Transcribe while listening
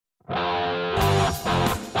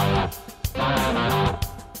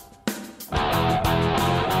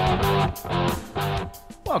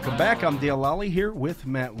Welcome back. I'm Dale Lally here with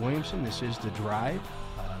Matt Williamson. This is The Drive.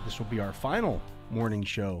 This will be our final morning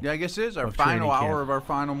show. Yeah, I guess it is our of final training hour camp. of our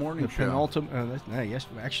final morning show. Penultimate.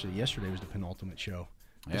 Actually, yesterday was the penultimate show.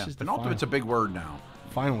 This Yeah, is the penultimate's a big word now.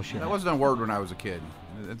 final show. That wasn't a word when I was a kid.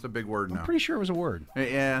 It's a big word now. I'm pretty sure it was a word.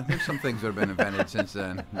 Yeah, there's some things that have been invented since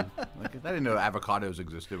then. Like, I didn't know avocados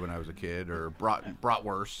existed when I was a kid, or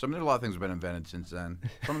bratwurst. There's a lot of things have been invented since then.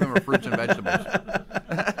 Some of them are fruits and vegetables.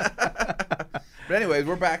 But anyways,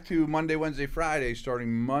 we're back to Monday, Wednesday, Friday,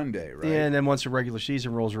 starting Monday, right? Yeah, and then once the regular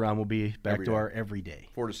season rolls around, we'll be back Every to day. our everyday.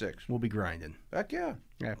 4 to 6. We'll be grinding. Heck yeah.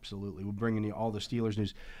 Absolutely. We're bringing you all the Steelers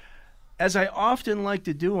news. As I often like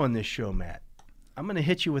to do on this show, Matt, I'm going to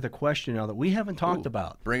hit you with a question now that we haven't talked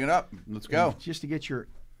about. Bring it up. Let's go. Just to get your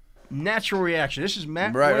natural reaction. This is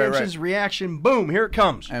Matt Right. Williamson's reaction. Boom, here it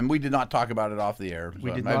comes. And we did not talk about it off the air. We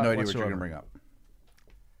so did I have not no idea what whatsoever. you're going to bring up.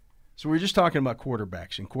 So we're just talking about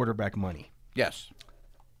quarterbacks and quarterback money. Yes.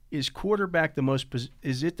 Is quarterback the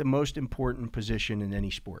most important position in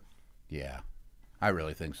any sport? Yeah, I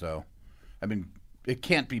really think so. I mean, it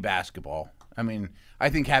can't be basketball. I mean, I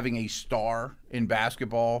think having a star in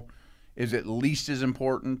basketball is at least as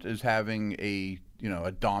important as having a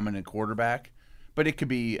dominant quarterback. But it could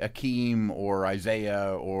be Akeem or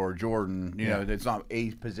Isaiah or Jordan. You know, it's not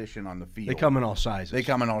a position on the field. They come in all sizes. They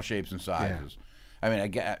come in all shapes and sizes. I mean,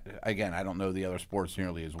 again, I don't know the other sports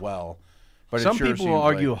nearly as well. But Some it sure people will seems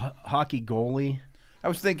argue like, hockey goalie, I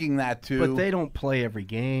was thinking that too. but they don't play every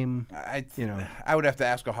game. I know. would have to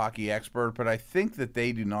ask a hockey expert, but I think that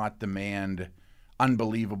they do not demand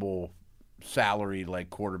unbelievable salary like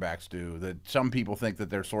quarterbacks do. That some people think that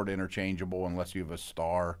they're sort of interchangeable unless you have a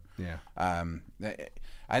star. Yeah.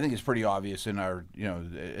 I think it's pretty obvious in our,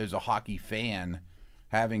 as a hockey fan,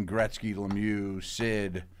 having Gretzky, Lemieux,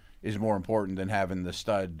 Sid is more important than having the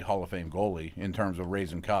stud Hall of Fame goalie in terms of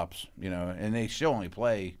raising cups. And they still only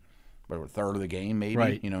play a third of the game, maybe,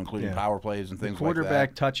 Right. Including power plays and things like that.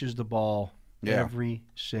 Quarterback touches the ball Yeah. every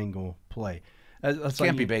single play. That's Can't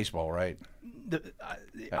like be baseball, right?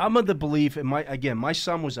 I'm of the belief, and my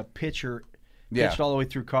son was a pitcher, pitched all the way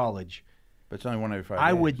through college. But it's only 1 every 5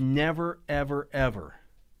 I days. would never, ever, ever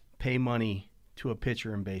pay money to a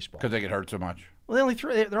pitcher in baseball. Because they get hurt so much. Well,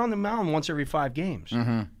 they're on the mound once every 5 games.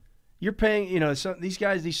 Mm-hmm. You're paying, some of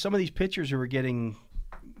these pitchers who are getting,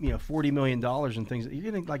 $40 million and things. You're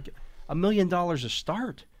getting like $1 million a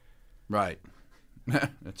start. Right.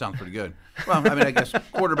 That sounds pretty good. Well, I mean, I guess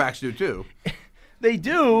quarterbacks do too. They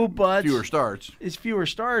do, but Fewer starts. It's fewer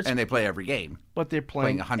starts, And they play every game. but they're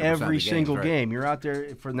playing 100% of the every games, single right. game. You're out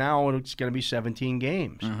there for now. It's going to be 17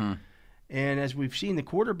 games, Mm-hmm. and as we've seen, the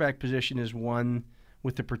quarterback position is one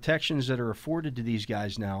with the protections that are afforded to these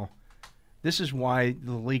guys now. This is why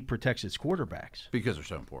the league protects its quarterbacks. Because they're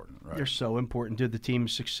so important, right? They're so important to the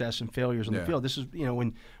team's success and failures on the Yeah. field. This is,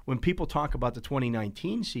 when people talk about the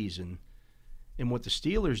 2019 season and what the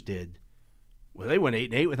Steelers did, well, they went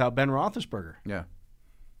 8-8 without Ben Roethlisberger. Yeah.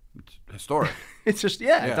 It's historic. It's just,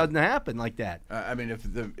 Yeah. it doesn't happen like that. I mean, if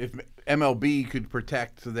MLB could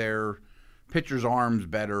protect their pitchers' arms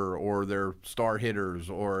better or their star hitters,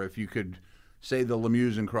 or if you could say the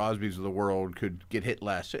Lemieux and Crosbys of the world could get hit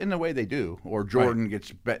less in the way they do, or Jordan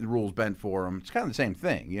gets rules bent for them, it's kind of the same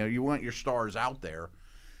thing. You want your stars out there.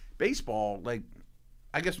 Baseball,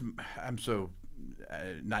 I guess I'm so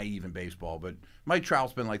naive in baseball, but Mike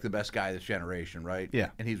Trout's been like the best guy this generation, right? Yeah.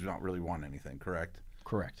 And he's not really won anything, correct?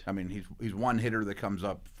 Correct. I mean, he's one hitter that comes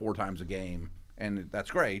up 4 times a game, and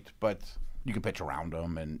that's great, but you can pitch around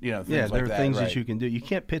him and, things Yeah, like there are that. things right. that you can do. You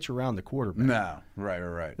can't pitch around the quarterback. No,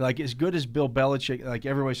 right. Like, as good as Bill Belichick, like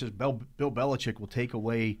everybody says, Bill Belichick will take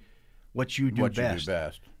away what you do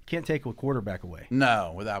best. Can't take a quarterback away.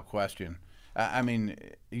 No, without question. I mean,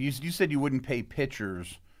 you said you wouldn't pay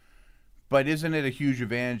pitchers, but isn't it a huge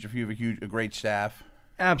advantage if you have a great staff?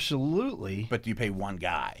 Absolutely. But do you pay one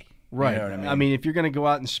guy? Right. You know what I mean, if you're going to go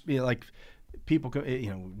out and like people,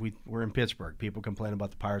 we're in Pittsburgh. People complain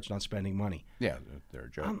about the Pirates not spending money. Yeah, they're a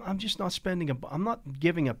joke. I'm just not I'm not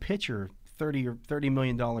giving a pitcher $30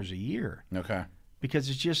 million a year. Okay. Because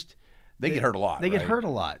it's just They get hurt a lot. They get right? hurt a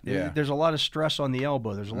lot. Yeah. There's a lot of stress on the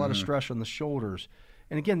elbow. There's a lot of stress on the shoulders.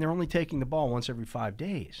 And again, they're only taking the ball once every 5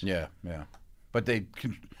 days. Yeah. But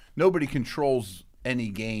nobody controls any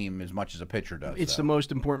game as much as a pitcher does. It's the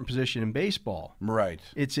most important position in baseball. Right.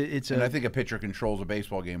 And I think a pitcher controls a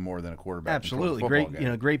baseball game more than a quarterback. Absolutely. Controls a Great. football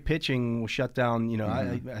game. Great pitching will shut down.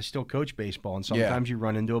 I still coach baseball, and sometimes you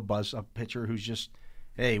run into a pitcher who's just,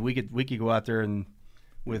 hey, we could go out there and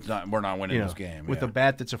with we're not winning this game with a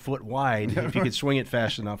bat that's a foot wide if you could swing it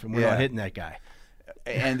fast enough, and we're not hitting that guy.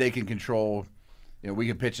 And they can control we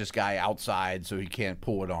can pitch this guy outside so he can't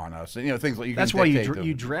pull it on us. And, things like you. That's can why dictate to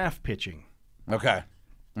you him. draft pitching. Okay.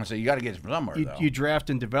 And so you got to get it from somewhere, though. You draft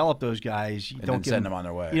and develop those guys. You and don't then give send them on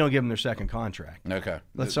their way. You don't give them their second contract. Okay.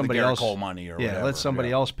 Let somebody the Garrett else Cole money or whatever. let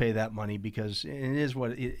somebody else pay that money because it is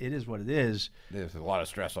what it is. There's a lot of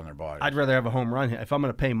stress on their body. I'd rather have a home run. If I'm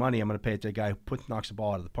going to pay money, I'm going to pay it to a guy who knocks the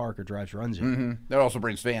ball out of the park or drives runs in. Mm-hmm. That also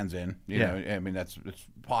brings fans in. You Yeah. know, I mean, it's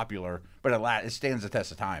popular, but it stands the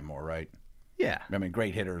test of time more, right? Yeah. I mean,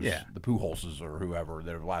 great hitters, Yeah. the Pujols or whoever,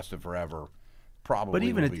 that have lasted forever, probably But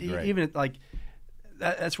even will be great. like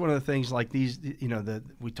that's one of the things like these.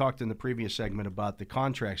 We talked in the previous segment about the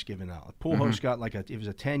contracts given out. Pujols got it was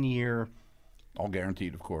a 10-year. All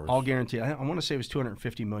guaranteed, of course. All guaranteed. I want to say it was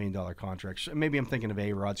 $250 million contracts. Maybe I'm thinking of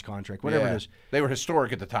A-Rod's contract, whatever Yeah. it is. They were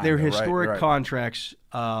historic at the time. They're though, right? historic Right. contracts.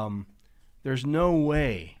 There's no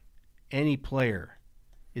way any player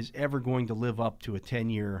is ever going to live up to a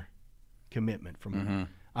 10-year commitment from them.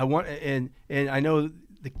 I want and I know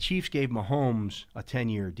the Chiefs gave Mahomes a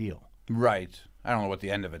 10-year deal. Right. I don't know what the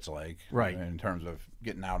end of it's like. Right. In terms of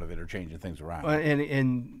getting out of it or changing things around.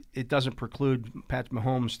 And it doesn't preclude Pat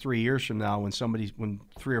Mahomes 3 years from now when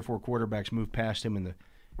 3 or 4 quarterbacks move past him in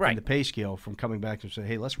the pay scale from coming back and say,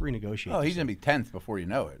 hey, let's renegotiate. Oh, he's going to be 10th before you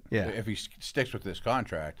know it. Yeah. If he sticks with this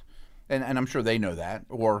contract. And I'm sure they know that,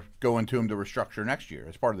 or go into him to restructure next year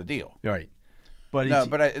as part of the deal. Right. But No,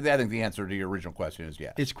 but I think the answer to your original question is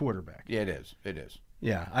yes. it's quarterback. Yeah, it is. It is.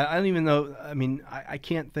 Yeah. I don't even know. I mean, I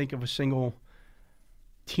can't think of a single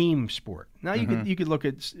team sport. Now you could look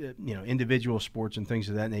at individual sports and things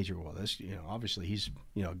of that nature. Well, this obviously he's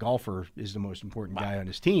a golfer is the most important guy on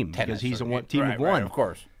his team Tennis because he's or- a team right, of one. Right, of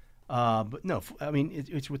course. But no, I mean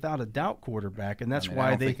it's without a doubt quarterback, and that's I why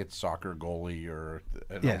don't they. think it's soccer goalie or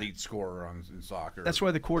an Yeah. elite scorer in soccer. That's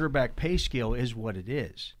why the quarterback pay scale is what it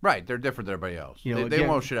is. right. They're different than everybody else. You know, They again-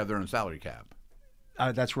 almost should have their own salary cap.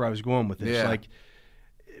 That's where I was going with this. Yeah. Like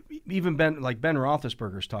even Ben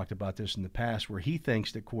Roethlisberger's talked about this in the past, where he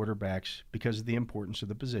thinks that quarterbacks, because of the importance of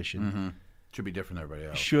the position, Should be different than everybody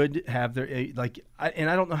else. should have their and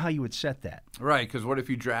I don't know how you would set that. Right, because what if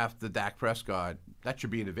you draft the Dak Prescott? That should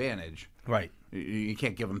be an advantage. Right. You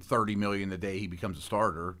can't give him $30 million the day he becomes a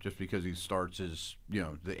starter just because he starts his the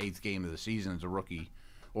 8th game of the season as a rookie,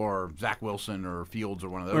 or Zach Wilson or Fields or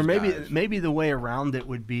one of those. Or guys. maybe the way around it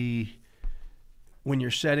would be when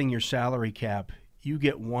you're setting your salary cap, you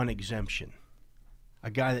get one exemption,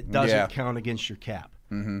 a guy that doesn't count against your cap.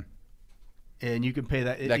 Mm-hmm. And you can pay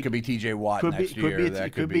that. That could be T.J. Watt next year.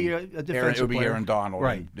 It could be a defensive It would be player. Aaron Donald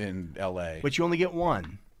Right. in L.A. But you only get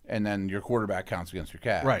one. And then your quarterback counts against your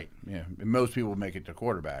cap. Right. Yeah. And most people make it to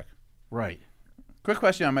quarterback. Right. Quick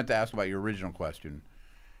question I meant to ask about your original question.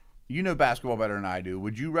 You know basketball better than I do.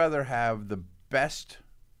 Would you rather have the best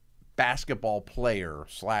basketball player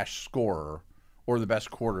 / scorer or the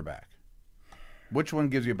best quarterback? Which one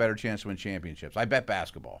gives you a better chance to win championships? I bet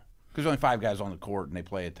basketball. Because there's only 5 guys on the court and they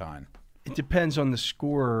play a ton. It depends on the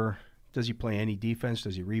scorer. Does he play any defense?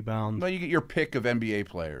 Does he rebound? Well, you get your pick of NBA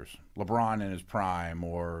players. LeBron in his prime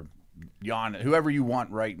or Giannis, whoever you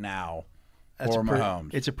want right now, or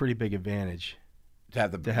Mahomes. It's a pretty big advantage to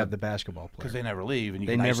have the basketball player. because they never leave and you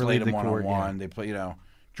They can never isolate leave them the court, one-on-one. yeah. They play,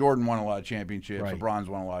 Jordan won a lot of championships. Right. LeBron's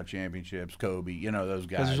won a lot of championships. Kobe, those guys.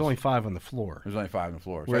 Because there's only 5 on the floor. There's only 5 on the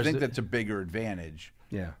floor. So I Whereas think that's a bigger advantage.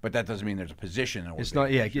 Yeah. But that doesn't mean there's a position. It's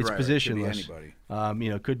not. Yeah, it's Right, positionless.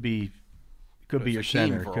 It could be anybody. Could be It's your a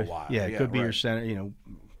team center. for a Could- while. Yeah, it Yeah, could be your right. center.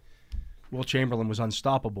 Will Chamberlain was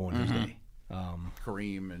unstoppable in his day.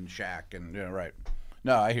 Kareem and Shaq and right.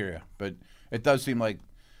 No, I hear you, but it does seem like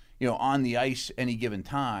on the ice any given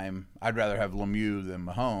time, I'd rather have Lemieux than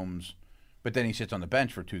Mahomes, but then he sits on the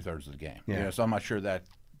bench for 2/3 of the game. Yeah. So I'm not sure that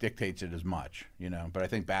dictates it as much. But I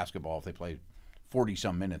think basketball, if they play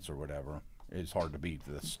 40-some minutes or whatever, it's hard to beat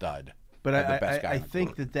the stud. But the best guy I on the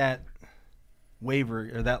think court. that waiver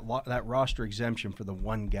or that roster exemption for the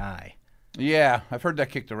one guy. Yeah, I've heard that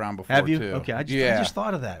kicked around before. Have you? Too. Okay, I yeah. just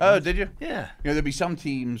thought of that. Oh, once. did you? Yeah. There'd be some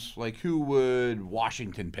teams like who would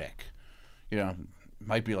Washington pick?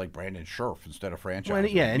 Might be like Brandon Scherf instead of franchise. Well,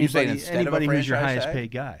 yeah, You saying instead of a anybody who's your franchise highest tag?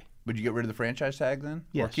 paid guy. Would you get rid of the franchise tag then? Or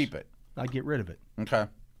Yes. keep it? I'd get rid of it. Okay.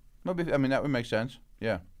 Maybe, I mean, that would make sense.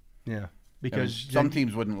 Yeah. Yeah, because Some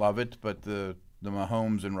teams wouldn't love it, but the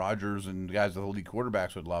Mahomes and Rodgers and the guys, the elite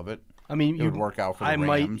quarterbacks would love it. I mean, It would work out for the I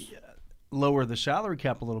Rams. might lower the salary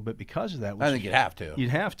cap a little bit because of that. I think you'd have to. You'd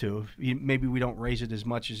have to. Maybe we don't raise it as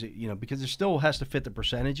much as because it still has to fit the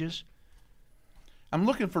percentages. I'm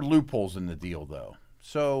looking for loopholes in the deal, though.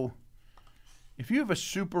 So if you have a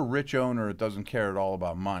super rich owner that doesn't care at all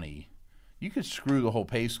about money, you could screw the whole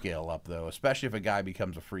pay scale up, though, especially if a guy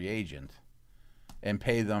becomes a free agent and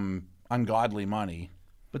pay them ungodly money.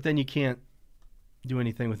 But then you can't do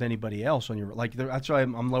anything with anybody else on your that's why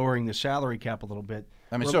I'm lowering the salary cap a little bit.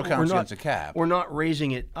 I mean, it still counts against the cap. We're not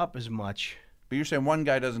raising it up as much. But you're saying one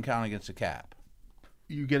guy doesn't count against the cap.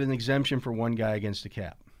 You get an exemption for one guy against the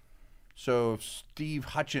cap. So if Steve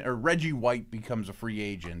Hutchinson or Reggie White becomes a free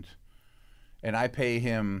agent, and I pay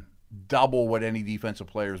him double what any defensive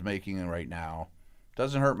player is making right now,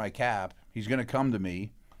 doesn't hurt my cap. He's going to come to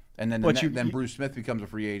me, and then then Bruce Smith becomes a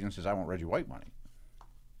free agent and says, "I want Reggie White money."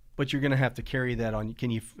 But you're going to have to carry that on.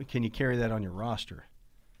 Can you carry that on your roster?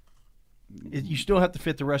 You still have to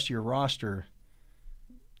fit the rest of your roster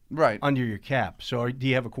right under your cap. So do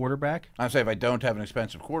you have a quarterback? I'm saying if I don't have an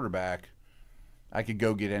expensive quarterback, I could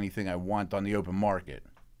go get anything I want on the open market.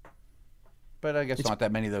 But I guess not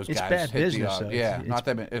that many of those guys. It's bad business. Not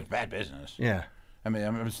that many. It's bad business. Yeah. I mean,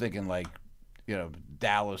 I'm just thinking like,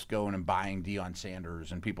 Dallas going and buying Deion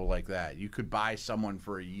Sanders and people like that. You could buy someone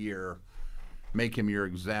for a year, make him your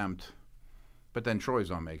exempt, but then Troy's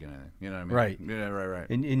not making anything. You know what I mean? Right. Yeah, right.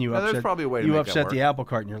 And you upset. There's probably a way to you make that upset work. the apple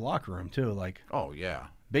cart in your locker room too, like. Oh yeah.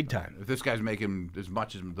 Big time. If this guy's making as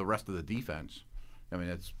much as the rest of the defense, I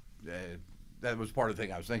mean, that was part of the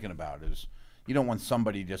thing I was thinking about is you don't want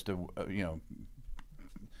somebody just to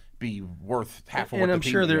be worth half of what and the I'm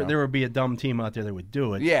team, sure there would be a dumb team out there that would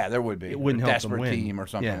do it. Yeah, there would be. It wouldn't a help them desperate win. team or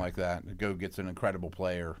something Yeah. like that. That go gets an incredible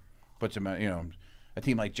player, puts him a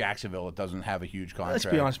team like Jacksonville that doesn't have a huge contract.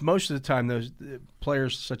 Let's be honest. Most of the time, those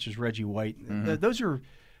players such as Reggie White, those are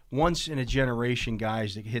once in a generation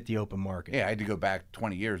guys that hit the open market. Yeah, I had to go back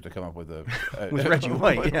 20 years to come up with with Reggie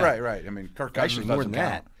White. Yeah. Right. I mean, Kirk Cousins Actually, more doesn't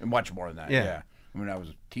than count. Much more than that. Yeah. Yeah. I mean, I was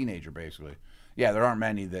a teenager basically. Yeah, there aren't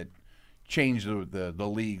many that changed the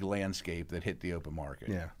league landscape that hit the open market.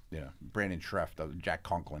 Yeah. Brandon Schreff, Jack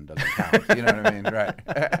Conklin doesn't count. You know what I mean? Right.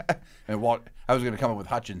 And I was going to come up with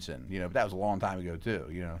Hutchinson. But that was a long time ago too.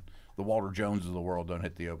 The Walter Jones of the world don't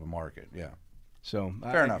hit the open market. Yeah. So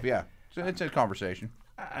fair enough. Yeah. So it's a conversation.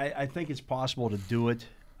 I think it's possible to do it.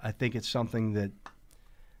 I think it's something that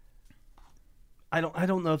I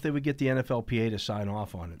don't know if they would get the NFLPA to sign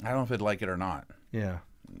off on it. I don't know if they'd like it or not. Yeah.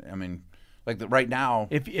 I mean, right now.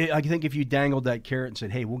 I think if you dangled that carrot and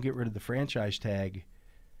said, "Hey, we'll get rid of the franchise tag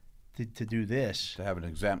to do this," to have an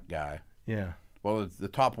exempt guy. Yeah. Well, the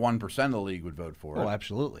top 1% of the league would vote for it. Oh,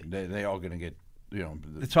 absolutely. They all going to get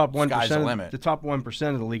the top 1%. Sky's the limit. The top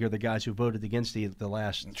 1% of the league are the guys who voted against the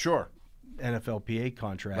last sure NFLPA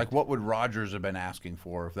contract. Like, what would Rodgers have been asking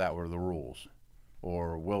for if that were the rules?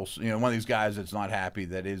 Or Wilson, one of these guys that's not happy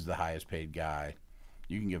that is the highest paid guy.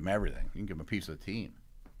 You can give him everything. You can give him a piece of the team.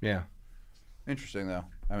 Yeah. Interesting, though.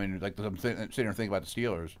 I mean, like I'm sitting here and thinking about the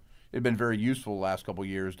Steelers. It'd been very useful the last couple of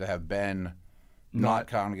years to have Ben not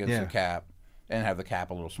count against the cap and have the cap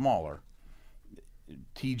a little smaller.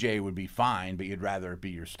 TJ would be fine, but you'd rather it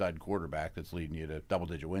be your stud quarterback that's leading you to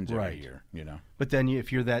double-digit wins every year. But then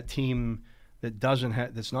if you're that team that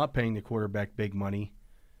that's not paying the quarterback big money,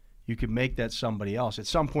 you could make that somebody else. At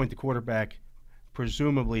some point, the quarterback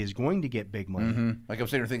presumably is going to get big money. Mm-hmm. Like I'm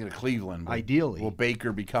sitting here thinking of Cleveland. Ideally. Will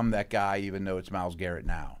Baker become that guy even though it's Myles Garrett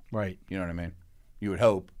now? Right. You know what I mean? You would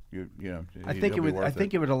hope. I think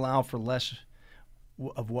it would allow for less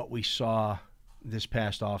of what we saw this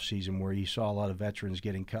past offseason, where you saw a lot of veterans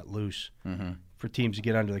getting cut loose for teams to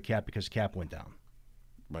get under the cap because the cap went down.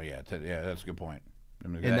 Well, yeah, that's a good point. I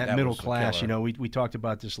mean, and that middle class, we talked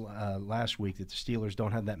about this last week, that the Steelers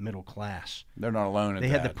don't have that middle class. They're not alone in They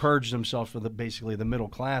that. had to purge themselves for basically the middle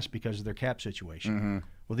class because of their cap situation. Mm-hmm.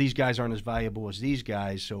 Well, these guys aren't as valuable as these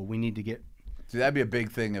guys, so we need to get. See, that'd be a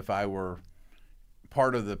big thing if I were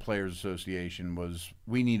part of the Players Association. Was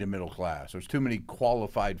we need a middle class. There's too many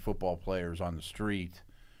qualified football players on the street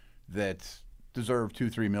that deserve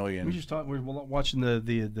 $2-3 million. We're watching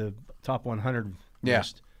the top 100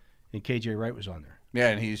 list, and KJ Wright was on there. Yeah,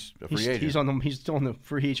 and he's a free agent. He's still on the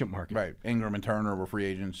free agent market. Right. Ingram and Turner were free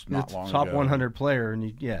agents not long ago. Top 100 player,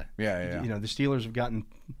 and yeah. The Steelers have gotten.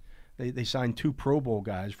 They signed 2 Pro Bowl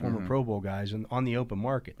guys, former Pro Bowl guys, and on the open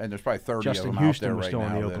market. And there's probably 30 Justin of them Houston out there was right still now.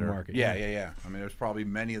 on the open market. Yeah. I mean, there's probably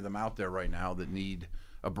many of them out there right now that need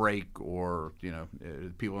a break, or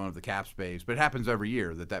people don't have the cap space. But it happens every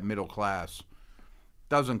year that middle class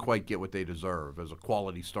doesn't quite get what they deserve as a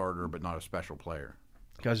quality starter, but not a special player.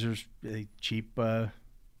 Because there's cheap. There's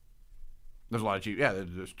a lot of cheap. Yeah,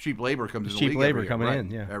 there's cheap labor comes in. Cheap labor coming right?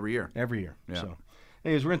 in. Yeah, every year. Yeah. So,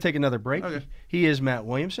 anyways, we're gonna take another break. Okay. He is Matt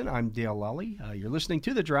Williamson. I'm Dale Lally. You're listening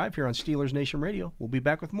to The Drive here on Steelers Nation Radio. We'll be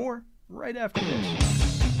back with more right after this.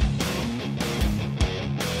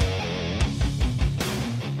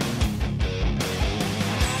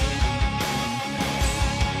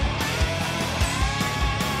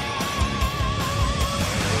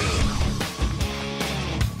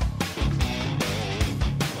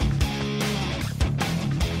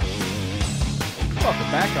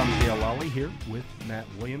 Back on Dale Lally here with Matt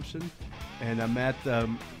Williamson. And Matt,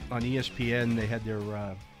 on ESPN, they had their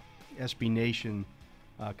SB Nation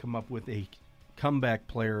come up with a comeback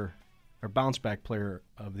player or bounce back player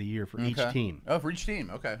of the year for each team. Oh, for each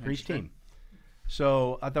team. Okay. For each team.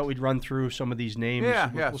 So I thought we'd run through some of these names.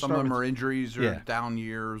 We'll some of them are injuries or down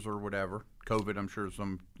years or whatever. COVID, I'm sure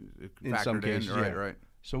some in some cases. Right.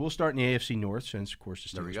 So we'll start in the AFC North, since, of course, the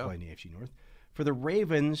Steelers play in the AFC North. For the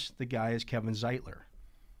Ravens, the guy is Kevin Zeitler.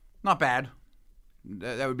 Not bad.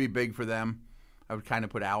 That would be big for them. I would kind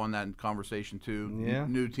of put Al in that conversation too. Yeah.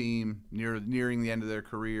 New team, nearing the end of their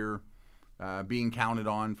career, being counted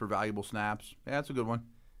on for valuable snaps. Yeah, that's a good one.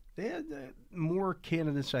 They had more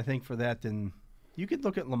candidates, I think, for that than you could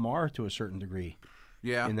look at Lamar to a certain degree.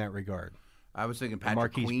 Yeah. In that regard. I was thinking Patrick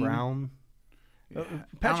Marquise Queen. Brown. I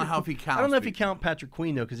don't know how if he counts. I don't know if you count Patrick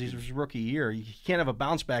Queen though, because he's his rookie year. You can't have a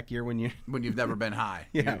bounce back year when you've never been high.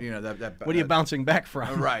 Yeah. You know that. What are you bouncing back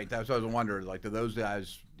from? Right. That's what I was wondering. Like, do those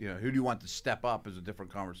guys, who do you want to step up is a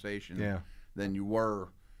different conversation. Yeah. Than you were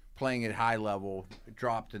playing at high level,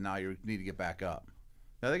 dropped, and now you need to get back up.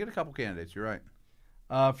 Now they get a couple candidates. You're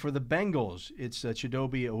right. For the Bengals, it's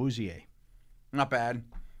Chidobe Awuzie. Not bad.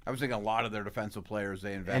 I was thinking a lot of their defensive players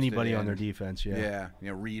they invested Anybody in. on their defense, yeah.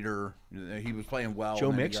 Yeah, Reeder. He was playing well. Joe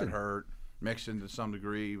and then Mixon. He got hurt. Mixon to some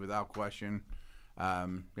degree, without question.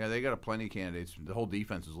 They got plenty of candidates. The whole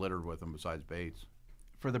defense is littered with them besides Bates.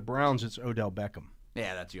 For the Browns, it's Odell Beckham.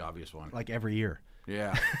 Yeah, that's the obvious one. Like every year.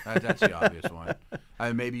 Yeah, that's the obvious one.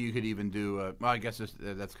 Maybe you could even do I guess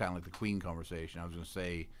that's kind of like the Queen conversation. I was going to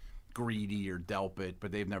say Greedy or Delpit,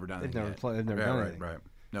 but they've never done anything. They've never done anything. Right.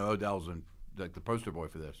 No, Odell's like the poster boy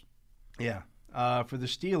for this. Yeah. For the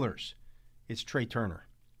Steelers, it's Trey Turner.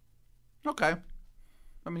 Okay.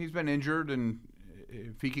 I mean, he's been injured, and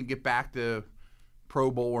if he can get back to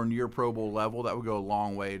Pro Bowl or near Pro Bowl level, that would go a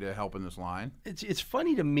long way to helping this line. It's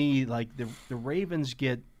funny to me, like the Ravens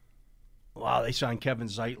get, they signed Kevin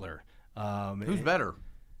Zeitler. Who's better?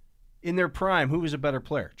 In their prime, who was a better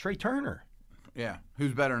player? Trey Turner. Yeah.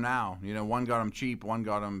 Who's better now? One got him cheap, one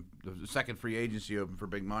got him the second free agency open for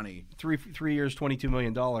big money. 3 years, $22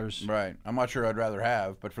 million. Right. I'm not sure I'd rather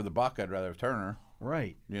have, but for the buck, I'd rather have Turner.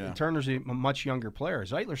 Right. Yeah. And Turner's a much younger player.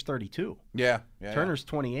 Zeitler's 32. Yeah. Turner's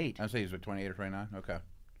 28. I'd say he's 28 or 29. Okay. I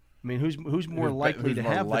mean, who's more likely to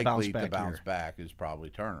have the bounce back bounce back is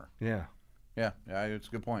probably Turner. Yeah. Yeah, it's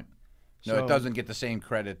a good point. No, it doesn't get the same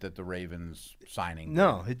credit that the Ravens signing.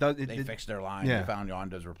 No, it does. They fixed their line. Yeah. They found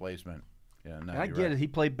Yonda's replacement. Yeah, no, I get it. He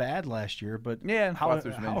played bad last year, but how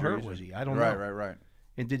hurt was he? I don't know. Right.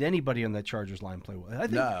 And did anybody on that Chargers line play well?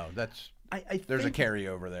 No, there's a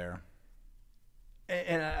carryover there.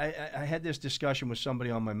 And I had this discussion with somebody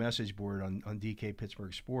on my message board on DK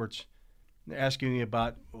Pittsburgh Sports, asking me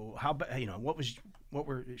about what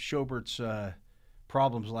were Schobert's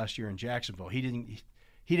problems last year in Jacksonville. He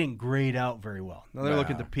didn't grade out very well. Now they're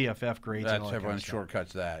looking at the PFF grades. That's and all that everyone kind of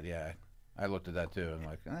shortcuts that. Yeah, I looked at that too. I'm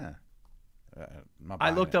like,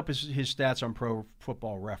 I looked up his stats on Pro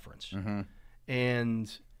Football Reference,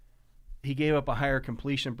 and he gave up a higher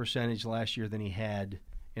completion percentage last year than he had,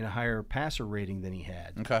 and a higher passer rating than he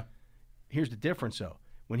had. Okay. Here's the difference, though.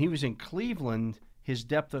 When he was in Cleveland, his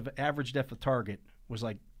average depth of target was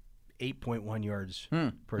like 8.1 yards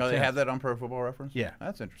per attempt. They have that on Pro Football Reference? Yeah.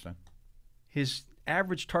 That's interesting. His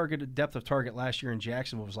average depth of target last year in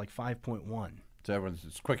Jacksonville was like 5.1. So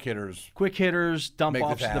it's quick hitters. Quick hitters, dump Make the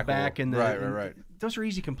offs to the tackle. back, and Right. Those are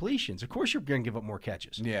easy completions. Of course, you're going to give up more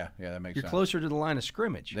catches. Yeah, that makes sense. You're closer to the line of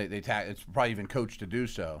scrimmage. It's probably even coached to do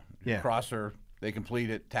so. Yeah. Crosser, they complete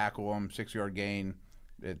it, tackle them, 6-yard gain.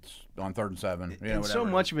 It's on 3rd and 7. And so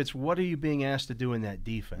much of it's what are you being asked to do in that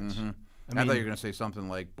defense? I thought you were going to say something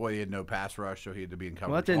like, boy, he had no pass rush, so he had to be in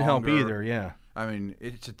coverage Well, that didn't help either, yeah. I mean,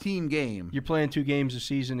 it's a team game. You're playing 2 games a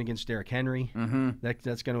season against Derrick Henry.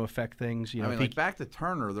 That's going to affect things. Back to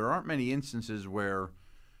Turner, there aren't many instances where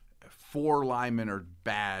 4 linemen are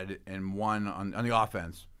bad and one on the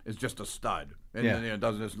offense is just a stud. And then,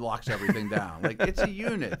 just locks everything down. Like, it's a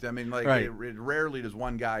unit. I mean, right. it rarely does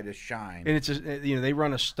one guy just shine. And it's they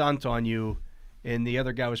run a stunt on you, and the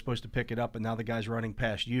other guy was supposed to pick it up, and now the guy's running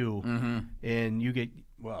past you, and you get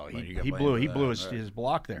he blew his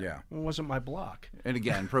block there. Yeah, it wasn't my block. And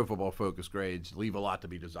again, Pro Football Focus grades leave a lot to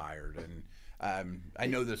be desired, and I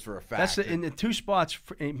know this for a fact. That's in the 2 spots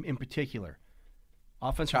in particular.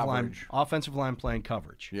 Offensive line playing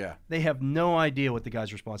coverage. Yeah. They have no idea what the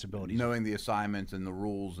guy's responsibilities are. Knowing the assignments and the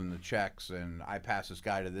rules and the checks, and I pass this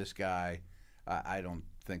guy to this guy, I don't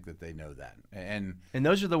think that they know that. And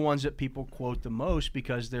those are the ones that people quote the most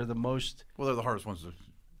because they're the most. Well, they're the hardest ones to.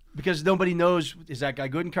 Because nobody knows, is that guy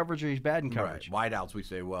good in coverage or he's bad in coverage? Right. Wideouts, we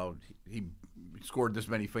say, well, he scored this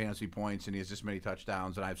many fantasy points and he has this many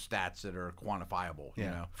touchdowns, and I have stats that are quantifiable. Yeah. You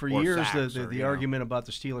know, For or years, sacks the or, argument about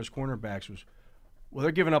the Steelers cornerbacks was, well,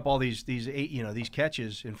 they're giving up all these these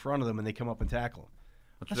catches in front of them, and they come up and tackle them.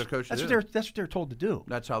 That's what their coach That's do. what they're told to do.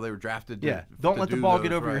 That's how they were drafted. Yeah. Don't let the ball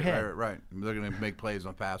get over right, your head. Right. They're going to make plays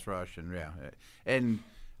on pass rush, and and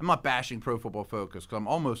I'm not bashing Pro Football Focus because I'm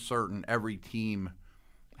almost certain every team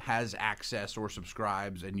has access or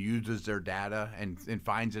subscribes and uses their data and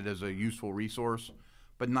finds it as a useful resource,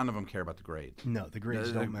 but none of them care about the grades. No, the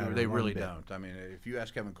grades don't matter. They one really bit. don't. I mean, if you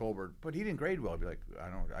ask Kevin Colbert, but he didn't grade well, I'd be like,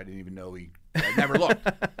 I didn't even know I never looked.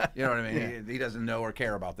 You know what I mean? He doesn't know or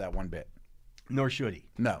care about that one bit. Nor should he.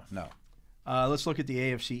 No. Let's look at the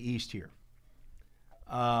AFC East here.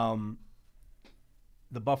 The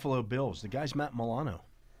Buffalo Bills. The guy's Matt Milano.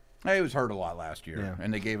 He was hurt a lot last year, Yeah.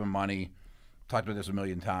 and they gave him money. Talked about this a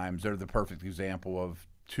million times. They're the perfect example of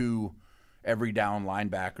two every down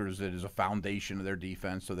linebackers that is a foundation of their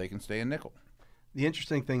defense so they can stay in nickel. The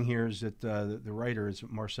interesting thing here is that the writer is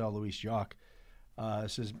Marcel Louis Jacques.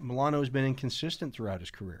 Says Milano's been inconsistent throughout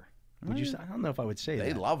his career. Would you say? I don't know if I would say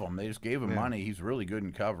They that. love him. They just gave him money. He's really good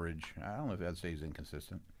in coverage. I don't know if I'd say he's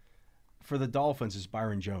inconsistent. For the Dolphins, it's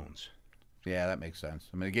Byron Jones. Yeah, that makes sense.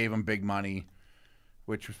 I mean, they gave him big money,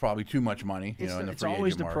 which was probably too much money. In the It's free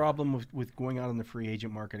always agent the market. problem with going out in the free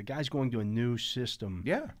agent market. A guy's going to a new system.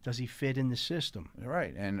 Yeah. Does he fit in the system?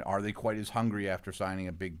 Right, and are they quite as hungry after signing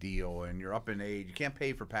a big deal? And you're up in age. You can't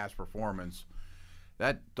pay for past performance.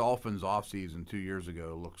 That Dolphins offseason 2 years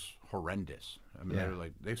ago looks horrendous. I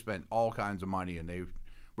mean, they spent all kinds of money, and they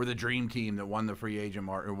were the dream team that won the free agent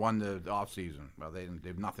market or won the offseason. Well, they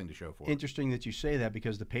have nothing to show for it. Interesting that you say that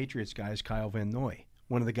because the Patriots guy is Kyle Van Noy,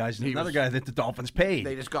 one of the guys, He another was- guy that the Dolphins paid.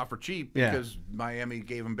 They just got for cheap Yeah. because Miami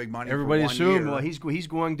gave him big money. Everybody for 1 assumed, year. well, he's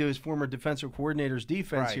going to his former defensive coordinator's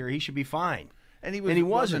defense Right. here. He should be fine. And he wasn't.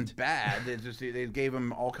 wasn't bad. They gave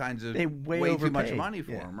him all kinds of They way too much overpaid. money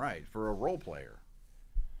for Yeah. him, right? For a role player.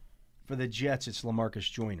 For the Jets, it's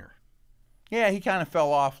LaMarcus Joyner. Yeah, he kind of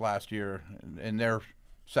fell off last year, and their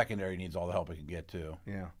secondary needs all the help it can get too.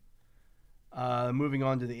 Yeah. Moving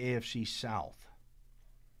on to the AFC South.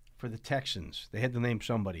 For the Texans, they had to name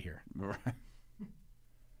somebody here.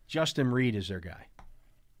 Justin Reed is their guy.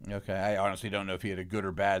 Okay, I honestly don't know if he had a good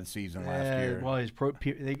or bad season last year. Well,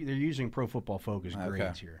 they're using Pro Football Focus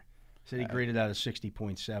grades here. Said he graded out a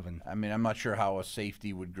 60.7. I mean, I'm not sure how a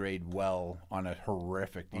safety would grade well on a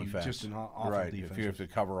horrific defense. Just an awful right, defense. if you have to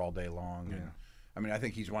cover all day long. Yeah. And, I mean, I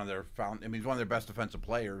think he's one of their he's one of their best defensive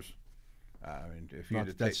players. I mean, if you had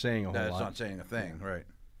to That's saying a whole that's lot. not saying a thing,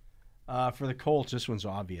 right? For the Colts, this one's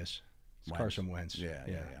obvious. It's Wentz. Carson Wentz. Yeah.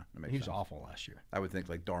 That makes He was sense. awful last year. I would think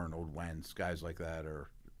like Darnold, Wentz, guys like that are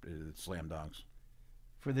slam dunks.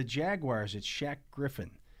 For the Jaguars, it's Shaq Griffin.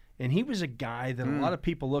 And he was a guy that a lot of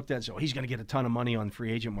people looked at and said, oh, he's going to get a ton of money on the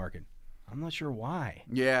free agent market. I'm not sure why.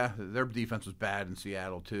 Yeah, their defense was bad in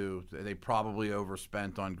Seattle too. They probably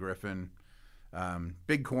overspent on Griffin.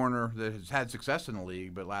 Big corner that has had success in the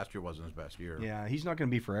league, but last year wasn't his best year. Yeah, he's not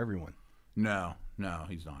going to be for everyone. No,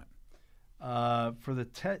 he's not. For the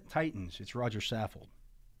Titans, it's Roger Saffold.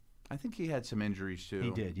 I think he had some injuries too.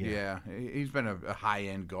 He did, yeah. He's been a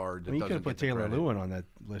high-end guard. That I mean, you could doesn't have put get the Taylor credit. Lewin on that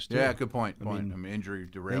list, too. Yeah, good point. I mean, injury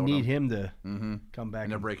They derailed need him. him to come back.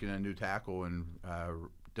 And they're breaking in a new tackle in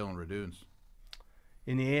Dylan Raduns.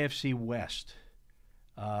 In the AFC West,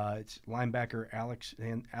 it's linebacker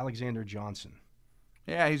Alexander Johnson.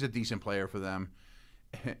 Yeah, he's a decent player for them.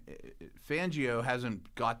 Fangio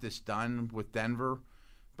hasn't got this done with Denver,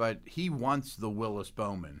 but he wants the Willis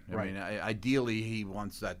Bowman. I mean, ideally he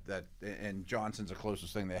wants that, and Johnson's the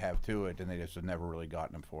closest thing they have to it, and they just have never really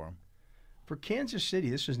gotten him for him. For Kansas City,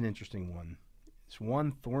 this is an interesting one. It's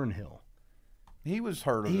Juan Thornhill. He was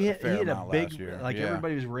hurt He a had fair a amount big, last year. like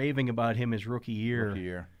everybody was raving about him his rookie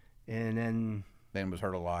year. And then, Was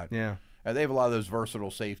hurt a lot. yeah. They have a lot of those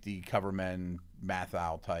versatile safety, cover men,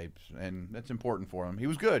 Mathau types, and that's important for him. He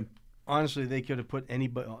was good. Honestly, they could have put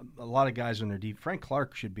a lot of guys on their deep. Frank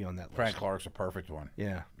Clark should be on that list. Frank Clark's a perfect one.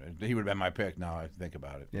 Yeah. He would have been my pick now I think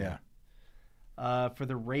about it. Yeah. For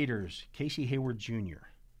the Raiders, Casey Hayward Jr.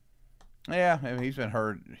 Yeah, I mean, he's been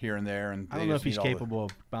hurt here and there, and I don't know if he's capable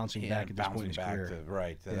of bouncing back at this point in his back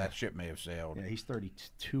career. That ship may have sailed. Yeah, he's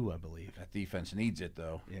 32, I believe. That defense needs it,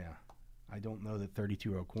 though. Yeah. I don't know that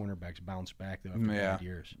 32-year-old cornerbacks bounce back, though, after 5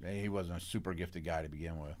 years. He wasn't a super gifted guy to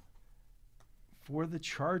begin with. For the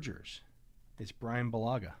it's Brian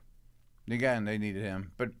Balaga. Again, they needed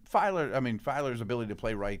him. But Filer's ability to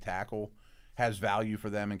play right tackle has value for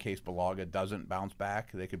them in case Balaga doesn't bounce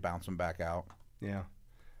back. They could bounce him back out. Yeah.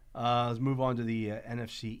 Let's move on to the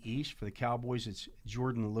NFC East. For the Cowboys, it's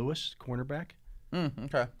Jordan Lewis, cornerback.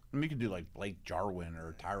 Okay. I mean, you could do like Blake Jarwin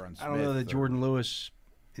or Tyron Smith. I don't know that Jordan Lewis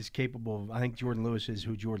is capable of. I think Jordan Lewis is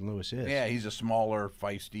who Jordan Lewis is. Yeah, he's a smaller,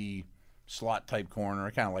 feisty, slot-type corner.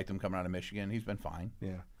 I kind of liked him coming out of Michigan. He's been fine.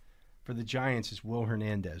 Yeah. For the Giants, it's Will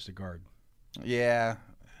Hernandez, the guard. Yeah.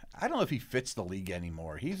 I don't know if he fits the league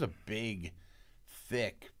anymore. He's a big,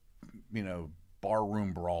 thick,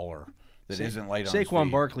 barroom brawler that isn't light on his Saquon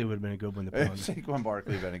feet. Barkley would have been a good one to put on. Saquon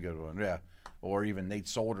Barkley would have been a good one, yeah. Or even Nate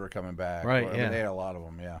Solder coming back. Right, I mean, they had a lot of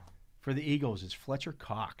them, yeah. For the Eagles, it's Fletcher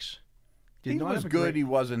Cox. He was good. He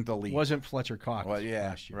wasn't the lead. Wasn't Fletcher Cox Well, yeah,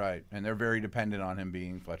 last year. right. And they're very dependent on him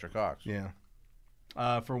being Fletcher Cox. Yeah.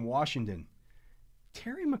 For Washington,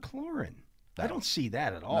 Terry McLaurin. I don't see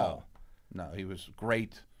that at all. No, he was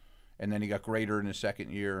great, and then he got greater in his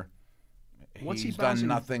second year. He's He's done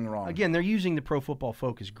nothing wrong. Again, they're using the Pro Football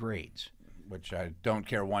Focus grades. Which I don't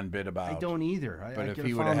care one bit about. I don't either. But if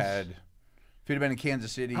he would have had, if he'd have been in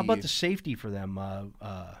Kansas City. How about the safety for them?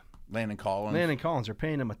 Landon Collins. Landon Collins. They're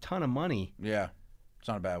paying him a ton of money. Yeah, it's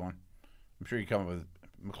not a bad one. I'm sure you come up with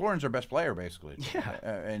McLaurin's our best player, basically. Yeah.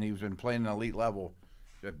 And he's been playing an elite level.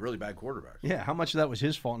 They have really bad quarterbacks. Yeah, how much of that was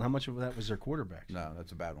his fault and how much of that was their quarterbacks? No,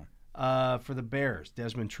 that's a bad one. For the Bears,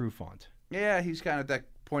 Desmond Trufant. Yeah, he's kind of at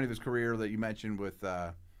that point of his career that you mentioned with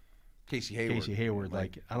Casey Hayward. Casey Hayward, I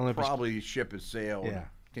don't know if probably ship has sailed. Yeah.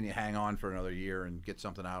 Can you hang on for another year and get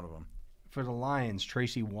something out of him? For the Lions,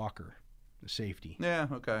 Tracy Walker, the safety. Yeah,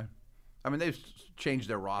 okay. I mean, they've changed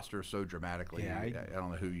their roster so dramatically. Yeah, I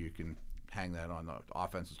don't know who you can hang that on. The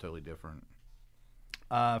offense is totally different.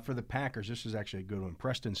 For the Packers, this is actually a good one.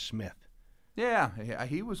 Preston Smith. Yeah,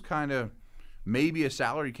 he was kind of maybe a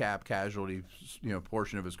salary cap casualty,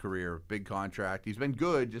 portion of his career. Big contract. He's been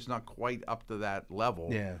good, just not quite up to that level.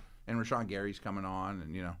 Yeah. And Rashawn Gary's coming on,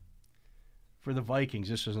 and For the Vikings,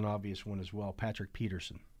 this is an obvious one as well. Patrick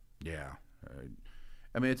Peterson. Yeah.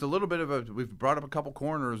 I mean, it's a little bit of a. We've brought up a couple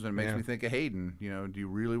corners, and it makes Yeah. me think of Hayden. Do you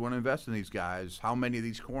really want to invest in these guys? How many of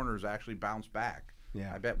these corners actually bounce back?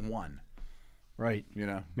 Yeah. I bet one. Right.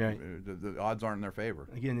 Right. The odds aren't in their favor.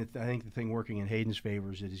 Again, I think the thing working in Hayden's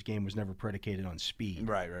favor is that his game was never predicated on speed.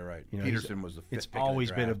 Right. Peterson was the fifth It's pick of the always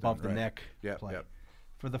been draft, above the right. neck Yep, play. yep.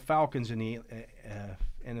 For the Falcons in the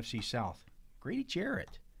NFC South, Grady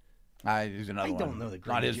Jarrett. He's another I one. don't know that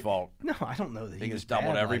Not his Grady- fault. No, I don't know that He he gets was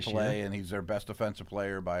doubled bad every last play, year. and he's their best offensive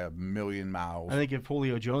player by a million miles. I think if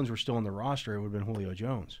Julio Jones were still on the roster, it would have been Julio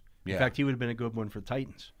Jones. Yeah. In fact, he would have been a good one for the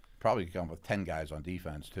Titans. Probably come with 10 guys on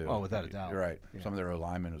defense, too. Oh, without a doubt. You're right. Yeah. Some of their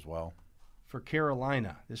linemen as well. For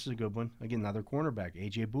Carolina, this is a good one. Again, another cornerback,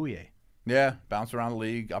 A.J. Bouye. Yeah, bounce around the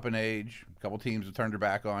league, up in age. A couple teams have turned their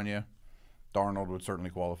back on you. Darnold would certainly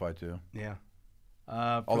qualify, too. Yeah.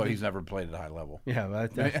 Although he's never played at a high level. Yeah,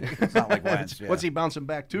 It's not like Wentz. Yeah. What's he bouncing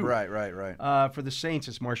back to? Right. For the Saints,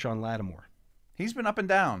 it's Marshawn Lattimore. He's been up and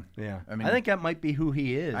down. Yeah, I mean, I think that might be who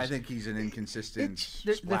he is. I think he's an inconsistent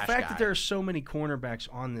the splash fact guy. that there are so many cornerbacks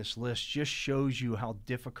on this list just shows you how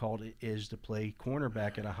difficult it is to play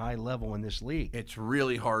cornerback at a high level in this league. It's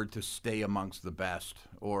really hard to stay amongst the best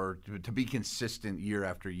or to be consistent year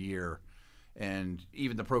after year. And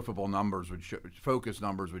even the Pro Football numbers focus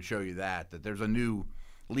numbers would show you that there's a new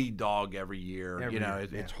lead dog every year.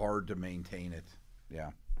 It's hard to maintain it.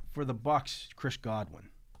 Yeah. For the Bucks, Chris Godwin.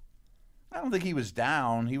 I don't think he was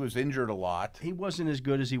down. He was injured a lot. He wasn't as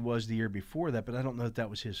good as he was the year before that, but I don't know that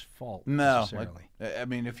was his fault No. necessarily. I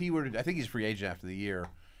mean, if he were to, I think he's a free agent after the year.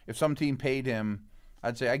 If some team paid him,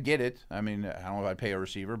 I'd say I get it. I mean, I don't know if I'd pay a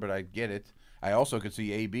receiver, but I get it. I also could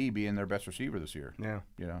see AB being their best receiver this year. Yeah.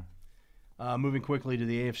 Moving quickly to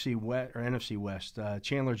the AFC West or NFC West,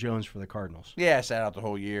 Chandler Jones for the Cardinals. Yeah, sat out the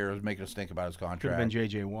whole year. It was making us think about his contract. Could have been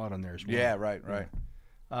J.J. Watt on there as well. Yeah, right.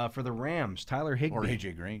 For the Rams, Tyler Higbee. Or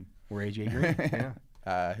A.J. Green. Or A.J. Green,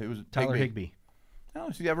 yeah. Who was Tyler Higbee. Oh,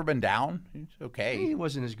 has he ever been down? He's okay. He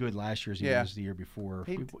wasn't as good last year as he was the year before.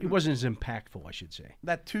 He wasn't as impactful, I should say.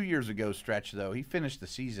 That 2 years ago stretch, though, he finished the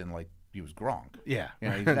season like he was Gronk. Yeah.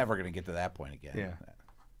 He's never going to get to that point again. Yeah.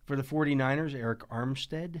 For the 49ers, Eric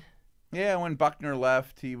Armstead. Yeah, when Buckner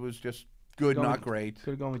left, he was just good, not great.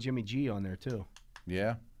 Could have gone with Jimmy G on there, too.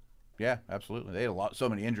 Yeah, absolutely. They had so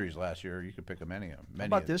many injuries last year. You could pick them any of them. How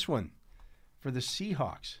about this one? For the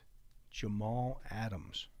Seahawks, Jamal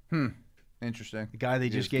Adams. Interesting. The guy they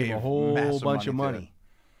just gave a whole bunch of money.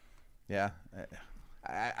 Yeah.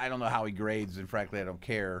 I don't know how he grades, and frankly, I don't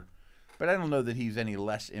care. But I don't know that he's any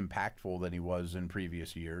less impactful than he was in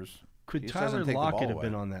previous years. Could He just doesn't Tyler take the Lockett ball have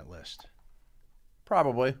been away. on that list?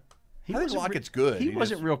 Probably. I think wasn't Lockett's good. He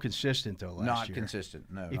wasn't real consistent, though, last Not year. consistent,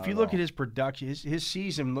 no. If you look at his production, his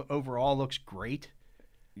season overall looks great,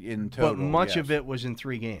 in total, but much yes. of it was in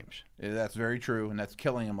 3 games. That's very true, and that's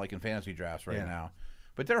killing him like in fantasy drafts right now.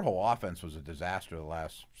 But their whole offense was a disaster the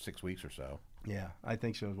last 6 weeks or so. Yeah, I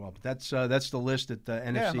think so as well. But that's the list that the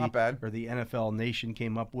NFC not bad. or the NFL Nation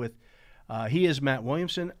came up with. He is Matt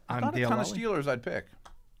Williamson. I'm Not a Dale ton of Lally. Steelers I'd pick.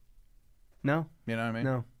 No, You know what I mean?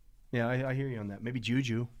 no. Yeah, I hear you on that. Maybe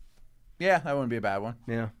Juju. Yeah, that wouldn't be a bad one.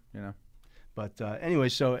 Yeah. You know. But anyway,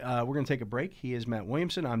 so we're going to take a break. He is Matt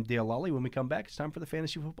Williamson. I'm Dale Lally. When we come back, it's time for the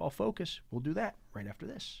Fantasy Football Focus. We'll do that right after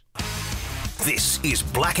this. This is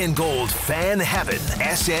Black and Gold Fan Heaven,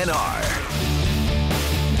 SNR.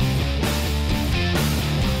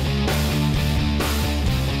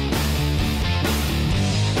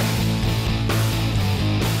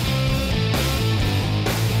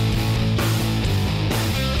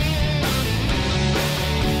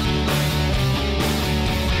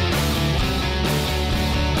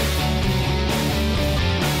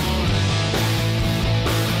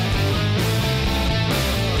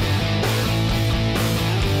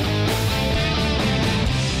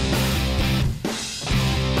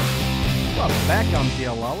 Back, I'm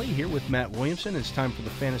Dale Lally here with Matt Williamson. It's time for the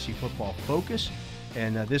Fantasy Football Focus,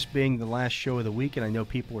 and this being the last show of the week, and I know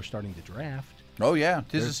people are starting to draft. Oh, yeah.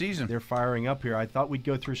 'Tis the season. They're firing up here. I thought we'd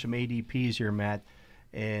go through some ADPs here, Matt,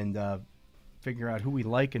 and figure out who we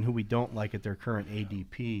like and who we don't like at their current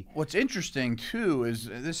ADP. What's interesting, too, is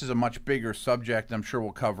this is a much bigger subject. I'm sure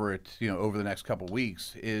we'll cover it over the next couple of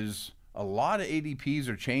weeks, is a lot of ADPs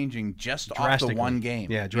are changing just off the Drastically. one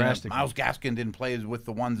game. Yeah, drastically. Miles Gaskin didn't play with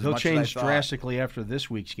the ones as They'll much change as I thought. drastically after this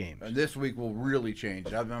week's games. And this week will really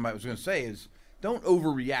change. I was going to say is don't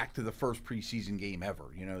overreact to the first preseason game ever.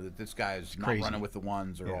 That this guy's not crazy. running with the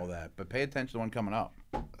ones or all that. But pay attention to the one coming up.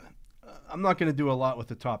 I'm not going to do a lot with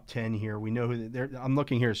the top 10 here. We know who I'm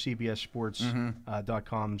looking here at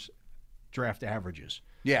CBSSports.com's draft averages.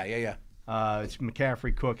 Yeah. It's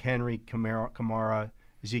McCaffrey, Cook, Henry, Kamara,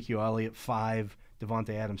 Ezekiel Elliott 5,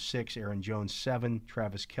 Devontae Adams 6, Aaron Jones 7,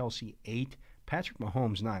 Travis Kelce 8, Patrick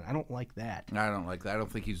Mahomes 9. I don't like that. I don't like that. I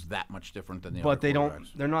don't think he's that much different than the But other they don't.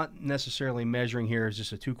 quarterbacks. They're not necessarily measuring here. Is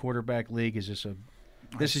this a 2-quarterback league? Is this a?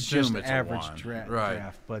 This is assume just it's a average one. draft.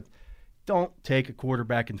 Right. But don't take a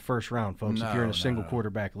quarterback in the first round, folks. if you're in a No, single no.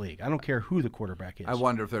 quarterback league, I don't care who the quarterback is. I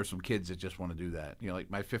wonder if there's some kids that just want to do that.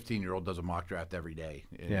 Like my 15-year-old does a mock draft every day.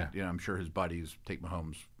 And, Yeah. I'm sure his buddies take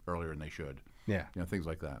Mahomes earlier than they should. Yeah. Things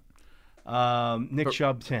like that. Nick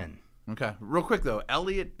Chubb 10. Okay. Real quick, though.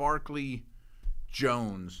 Elliott, Barkley,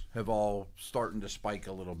 Jones have all starting to spike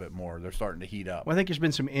a little bit more. They're starting to heat up. Well, I think there's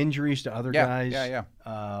been some injuries to other Yeah, guys. yeah.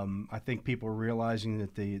 I think people are realizing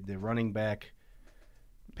that the running back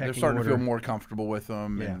They're pecking starting order, to feel more comfortable with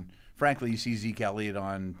them. Yeah. And frankly, you see Zeke Elliott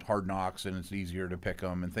on Hard Knocks, and it's easier to pick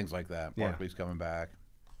them and things like that. Yeah. Barkley's coming back.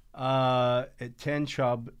 At 10,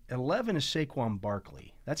 Chubb. 11 is Saquon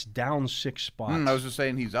Barkley. That's down 6 spots. I was just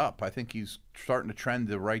saying he's up. I think he's starting to trend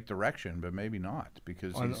the right direction, but maybe not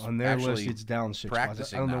because he's on their actually list, it's down 6 spots.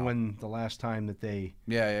 practicing I don't know now. when the last time that they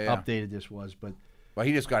Yeah. updated this was, but Well,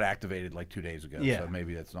 he just got activated like 2 days ago, Yeah. so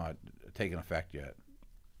maybe that's not taking effect yet.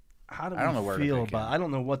 how do I don't we know where to feel pick about? him. I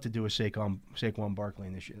don't know what to do with Saquon Barkley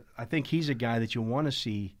in this year. I think he's a guy that you want to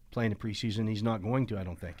see play in the preseason. He's not going to, I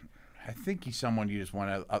don't think. I think he's someone you just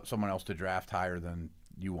want someone else to draft higher than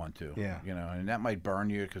you want to. Yeah. And that might burn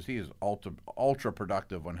you because he is ultra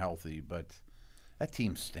productive when healthy, but that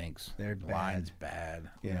team stinks. They're The bad. line's bad.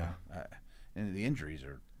 Yeah. And the injuries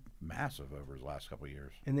are massive over his last couple of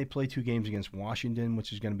years. And they play 2 games against Washington,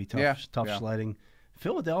 which is going to be tough, Yeah, tough yeah. sledding.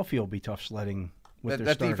 Philadelphia will be tough sledding with their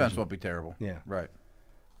That starters. defense won't be terrible. Yeah. Right.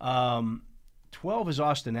 12 is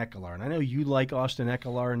Austin Eckler, and I know you like Austin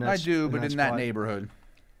Eckler. And I do, but in that spot. neighborhood.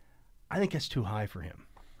 I think that's too high for him.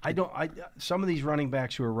 Some of these running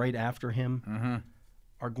backs who are right after him Mm-hmm.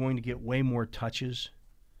 are going to get way more touches.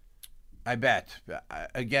 I bet.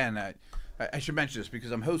 I should mention this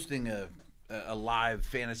because I'm hosting a live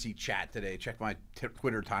fantasy chat today. Check my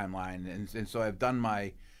Twitter timeline, and so I've done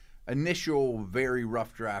my initial very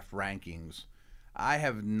rough draft rankings. I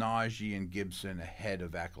have Najee and Gibson ahead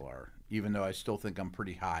of Eckler, even though I still think I'm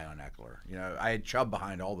pretty high on Eckler. I had Chubb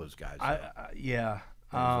behind all those guys. Yeah.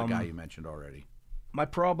 That was the guy you mentioned already. My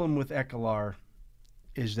problem with Eckler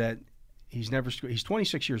is that he's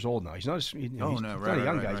 26 years old now. He's not he's not a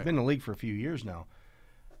young guy. He's been in the league for a few years now.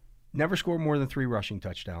 Never scored more than 3 rushing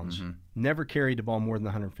touchdowns. Never carried the ball more than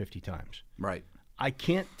 150 times. Right. I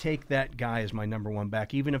can't take that guy as my number 1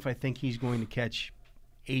 back, even if I think he's going to catch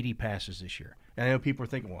 80 passes this year. And I know people are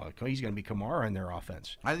thinking, well, he's going to be Kamara in their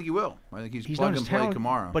offense. I think he will. I think he's He's plug not as and play talented,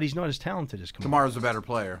 Kamara. but he's not as talented as Kamara. Kamara's a better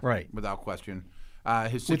player. Right. Without question.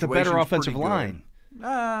 His With a better situation's offensive pretty good.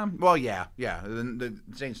 line. Well, yeah. The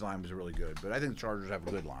Saints line was really good, but I think the Chargers have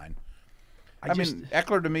a good line. I mean,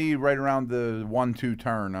 Eckler to me, right around the 1-2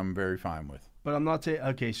 turn, I'm very fine with. But I'm not saying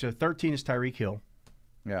okay. So 13 is Tyreek Hill.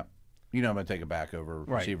 Yeah. You know I'm going to take it back over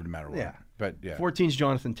Right. receiver no matter what. Yeah. But, yeah. 14 is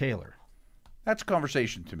Jonathan Taylor. That's a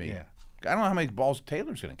conversation to me. Yeah. I don't know how many balls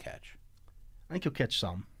Taylor's going to catch. I think he'll catch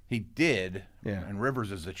some. He did. Yeah. And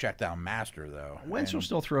Rivers is the check down master, though. Wentz will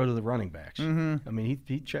still throw to the running backs. Mm-hmm. I mean,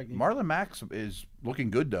 he checked. Marlon Max is looking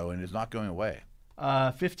good, though, and is not going away.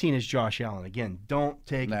 15 is Josh Allen. Again, don't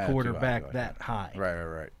take Nah, a too quarterback high. that high.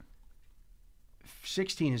 Right.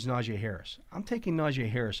 16 is Najee Harris. I'm taking Najee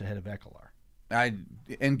Harris ahead of Ekeler.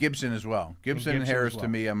 And Gibson as well. Gibson and Gibson Harris, as well. to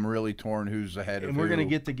me, I'm really torn who's ahead of And we're who. going to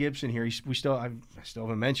get to Gibson here. I still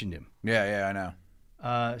haven't mentioned him. Yeah, I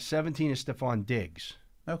know. 17 is Stephon Diggs.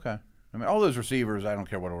 Okay. I mean, all those receivers, I don't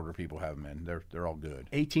care what order people have them in. They're all good.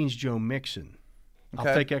 18 is Joe Mixon. Okay.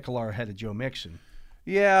 I'll take Ekeler ahead of Joe Mixon.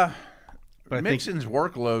 Yeah. But I think, Mixon's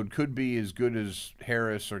workload could be as good as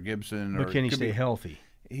Harris or Gibson. but or can he could stay be- healthy?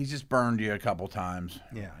 He's just burned you a couple times.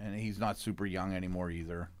 Yeah. And he's not super young anymore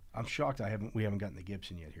either. I'm shocked we haven't gotten to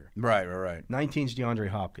Gibson yet here. Right. 19 is DeAndre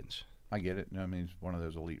Hopkins. I get it. I mean, he's one of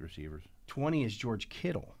those elite receivers. 20 is George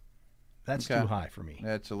Kittle. That's Okay. too high for me.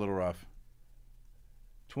 That's a little rough.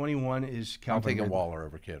 21 is I'm Calvin taking Ridley. Waller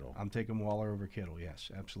over Kittle. I'm taking Waller over Kittle,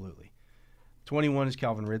 yes, absolutely. 21 is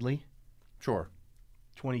Calvin Ridley. Sure.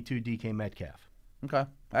 22, DK Metcalf. Okay.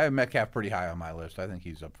 I have Metcalf pretty high on my list. I think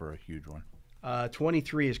he's up for a huge one.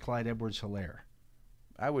 23 is Clyde Edwards-Helaire.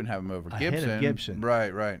 I wouldn't have him over Ahead of Gibson. Gibson.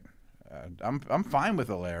 Right. I'm fine with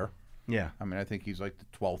Allaire. Yeah, I mean, I think he's like the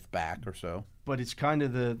 12th back or so. but it's kind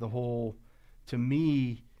of the whole, to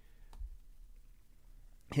me,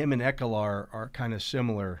 him and Ekeler are kind of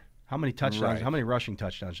similar. How many touchdowns, Right. how many rushing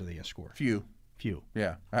touchdowns are they going to score? Few.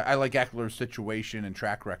 Yeah. I like Eckler's situation and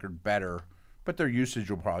track record better, but their usage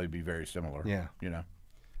will probably be very similar. Yeah. You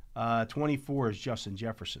know, 24 is Justin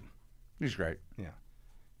Jefferson. he's great. Yeah.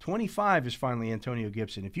 25 is finally Antonio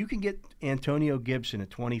Gibson. If you can get Antonio Gibson at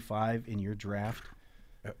 25 in your draft,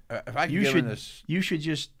 If I could you give him should this, you should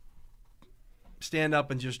just stand up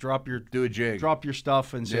and just drop your do a jig.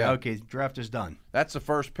 stuff and say, Yeah. okay, draft is done. That's the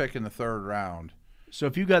first pick in the third round. So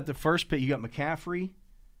if you got the first pick, you got McCaffrey.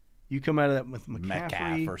 You come out of that with McCaffrey,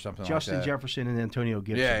 Metcalf or something like Justin that. Jefferson, and Antonio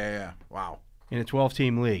Gibson Yeah. Wow. in a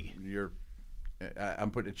 12-team league. I'm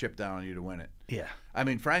putting a chip down on you to win it. Yeah, I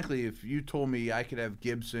mean, frankly, if you told me I could have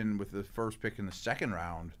Gibson with the first pick in the second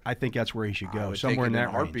round, I think that's where he should I go. would Somewhere take in it in that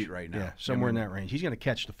a heartbeat range. right now. Yeah, somewhere in that range. He's going to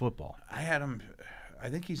catch the football. I had him. I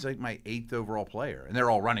think he's like my 8th overall player, and they're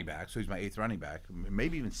all running backs, so he's my 8th running back,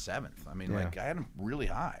 maybe even 7th. I mean, Yeah. like I had him really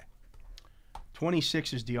high.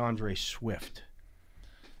 26 is DeAndre Swift.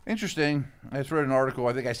 Interesting. I just wrote an article.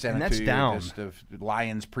 I think I sent And it that's to you. down. Just of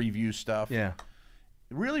Lions preview stuff. Yeah,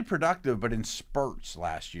 Really productive, but in spurts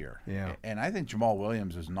last year. Yeah. And I think Jamal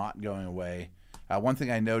Williams is not going away. One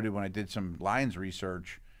thing I noted when I did some Lions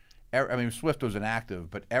research, I mean, Swift was inactive,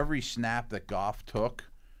 but every snap that Goff took,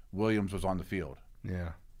 Williams was on the field.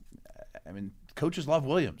 yeah. I mean, coaches love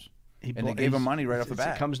Williams. And they blo- gave him he's- money right off the It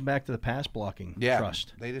bat. comes back to the pass blocking Yeah.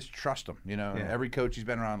 trust. They just trust him. You know, Yeah. every coach he's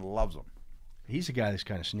been around loves him. He's a guy that's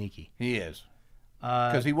kind of sneaky. He is.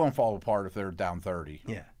 Because he won't fall apart if they're down 30.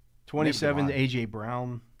 Yeah. 27 to Maybe A.J.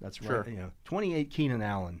 Brown. That's Sure. right. You know, 28 Keenan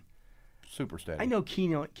Allen. Super steady. I know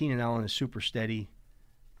Keenan Allen is super steady,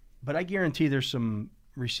 but I guarantee there's some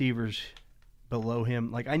receivers below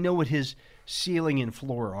him. Like I know what his ceiling and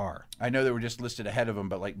floor are. I know they were just listed ahead of him,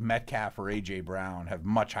 but like Metcalf or A.J. Brown have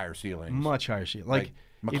much higher ceilings. Much higher ceiling. Like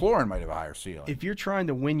McLaurin might have a higher ceiling. if you're trying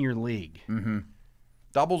to win your league,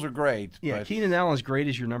 Doubles are great. yeah, but Keenan Allen's great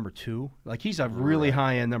as your number 2. Like he's a really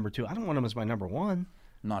high end number 2. I don't want him as my number 1.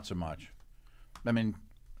 not so much. I mean,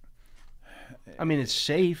 I mean, it's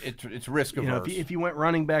safe. it's risk you averse. know, if you went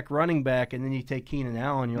running back, and then you take Keenan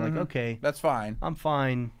Allen, you're like, okay, That's fine. I'm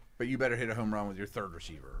fine. But you better hit a home run with your third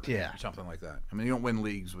receiver. Yeah. Or something like that. I mean, you don't win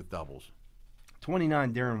leagues with doubles.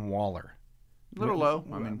 29, Darren Waller. A little low.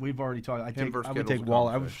 I mean, we've already talked. versus I would Kittle's take a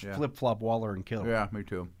Waller. I would conversation, yeah. flip flop Waller and Kittle. yeah, me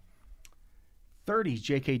too. 30 is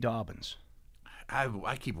J.K. Dobbins.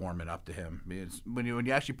 I keep warming up to him. I mean, when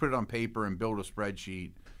you actually put it on paper and build a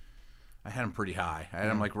spreadsheet, I had him pretty high. I had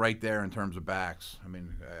him like right there in terms of backs. I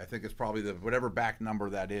mean, I think it's probably whatever back number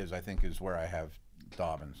that is. I think is where I have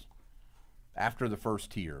Dobbins after the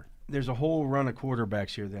first tier. There's a whole run of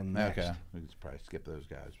quarterbacks here then next. Okay, we could probably skip those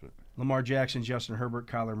guys, but Lamar Jackson, Justin Herbert,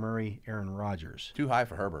 Kyler Murray, Aaron Rodgers. too high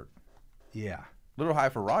for Herbert. Yeah. A little high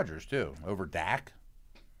for Rodgers too, over Dak.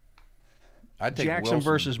 I'd take Jackson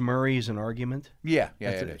Wilson. versus Murray is an argument. Yeah,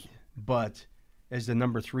 That's it a- is. But as the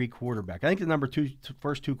number 3 quarterback, I think the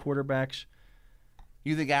first two quarterbacks.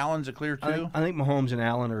 You think Allen's a clear two? I think Mahomes and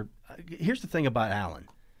Allen are. Here's the thing about Allen.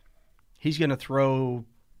 He's going to throw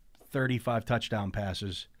 35 touchdown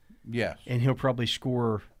passes. Yes. and he'll probably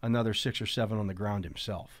score another 6 or 7 on the ground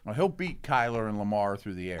himself. Well, he'll beat Kyler and Lamar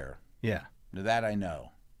through the air. Yeah. Now, that I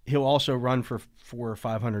know. He'll also run for 400 or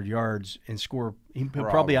 500 yards and score. He'll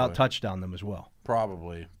probably out touchdown them as well.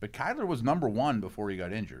 Probably. But Kyler was number 1 before he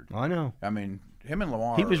got injured. I know. I mean, him and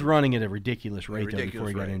Lamar. He was running at a ridiculous rate though, before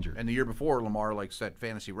he got rate. injured. And the year before, Lamar set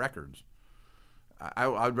fantasy records.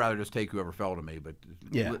 I'd rather just take whoever fell to me, but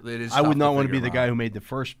Yeah, it is. I would not want to be figure the him guy out. who made the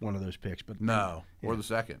first one of those picks, but No, or the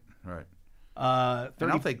second. Right. 30,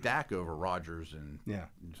 And I'll take Dak over Rodgers and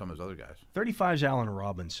some of those other guys. 35 is Allen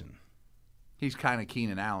Robinson. He's kind of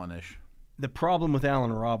Keenan Allen-ish. The problem with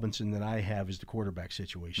Allen Robinson that I have is the quarterback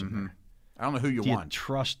situation. Mm-hmm. There. I don't know who you Do you want.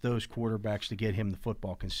 trust those quarterbacks to get him the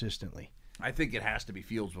football consistently? I think it has to be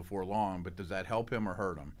Fields before long, but does that help him or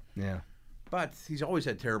hurt him? Yeah. But he's always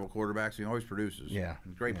had terrible quarterbacks. He always produces. Yeah.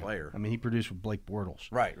 He's a great player. I mean, he produced with Blake Bortles.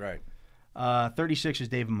 Right, right. 36 is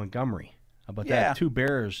David Montgomery. How about Yeah. that? 2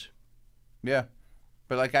 Bears. Yeah.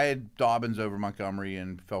 But I had Dobbins over Montgomery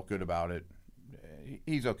and felt good about it.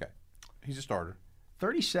 He's okay. He's a starter.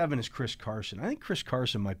 37 is Chris Carson. I think Chris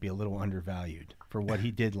Carson might be a little undervalued for what he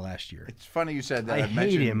did last year. It's funny you said that. I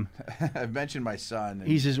hate him. I've mentioned my son. And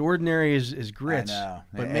He's as ordinary as grits, know.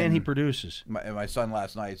 but man, And he produces. my son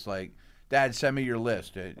last night's like, Dad, send me your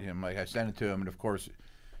list. I'm like, I sent it to him, and of course,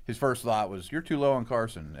 his first thought was, "You're too low on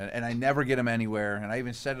Carson," and I never get him anywhere. And I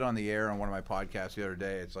even said it on the air on one of my podcasts the other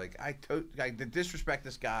day. It's like I disrespect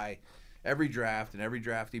this guy every draft, and every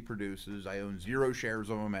draft he produces, I own 0 shares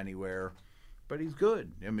of him anywhere. But he's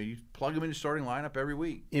good. I mean, you plug him in the starting lineup every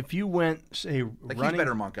week. If you went, say, Like running, he's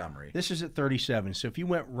better than Montgomery. This is at 37. So if you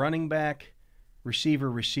went running back, receiver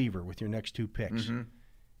with your next 2 picks, Mm-hmm.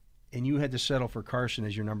 and you had to settle for Carson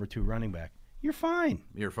as your number 2 running back, you're fine.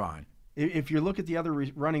 You're fine. If you look at the other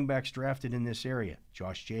running backs drafted in this area,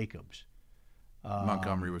 Josh Jacobs,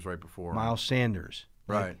 Montgomery was right before him. Miles Sanders,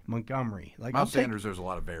 Right. Montgomery. Like Miles Sanders, there's a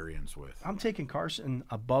lot of variance with. I'm taking Carson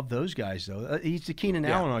above those guys, though. He's the Keenan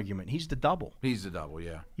Yeah. Allen argument. He's the double. He's the double,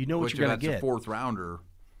 yeah. You know what Which you're gonna if that's get. a 4th rounder,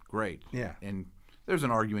 great. Yeah. And there's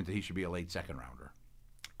an argument that he should be a late 2nd rounder.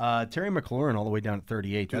 Terry McLaurin all the way down at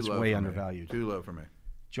 38. Too That's low way for me. undervalued. Too low for me.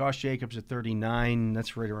 Josh Jacobs at 39.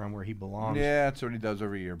 That's right around where he belongs. Yeah, that's what he does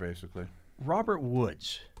every year, basically. Robert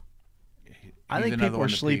Woods. I He's think another people one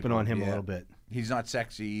are that sleeping on him yeah. a little bit. He's not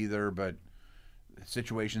sexy either, but the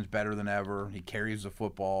situation's better than ever. He carries the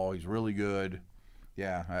football. He's really good.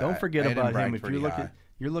 Yeah. Don't forget I had about him. ranked If pretty you're high.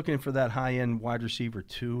 looking for that high-end wide receiver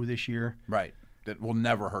 2 this year. Right. That will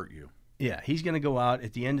never hurt you. Yeah, he's going to go out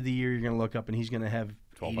at the end of the year. You're going to look up and he's going to have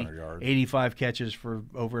 1,200 yards. 85 catches for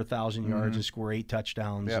over 1,000 yards and score 8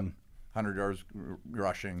 touchdowns. Yep. And 100 yards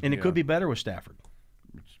rushing. it yeah. could be better with Stafford.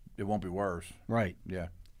 It won't be worse. Right. Yeah.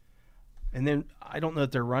 And then I don't know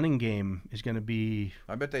that their running game is going to be.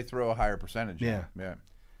 I bet they throw a higher percentage. Yeah.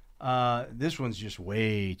 Yeah. This one's just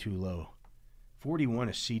way too low. 41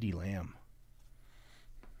 is CeeDee Lamb.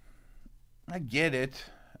 I get it.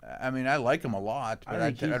 I mean, I like him a lot, but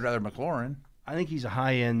I think I'd rather McLaurin. I think he's a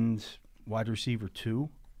high-end wide receiver 2.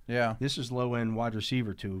 Yeah. This is low-end wide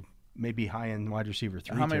receiver 2, maybe high-end wide receiver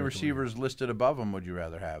 3. How many territory. receivers listed above him would you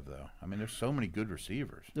rather have, though? I mean, there's so many good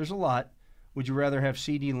receivers. There's a lot. Would you rather have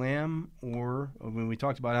CeeDee Lamb or when we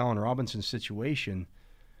talked about Allen Robinson's situation?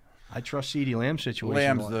 I trust CeeDee Lamb's situation.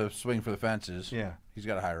 Lamb's a lot. the swing for the fences. Yeah. He's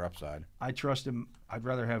got a higher upside. I trust him. I'd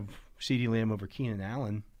rather have CeeDee Lamb over Keenan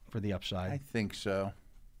Allen for the I upside. think so.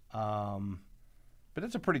 Um, But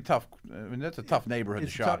that's a pretty tough. I mean, that's a tough neighborhood to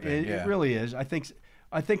it's shop tough- in. it, Yeah. it really is. I think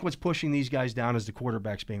what's pushing these guys down is the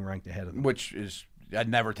quarterbacks being ranked ahead of them. Which is, I'd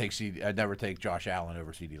never take Josh Allen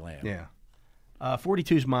over CeeDee Lamb. Yeah.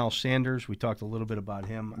 42 is Miles Sanders. We talked a little bit about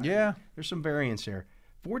him. Yeah. There's some variance there.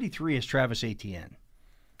 43 is Travis Etienne.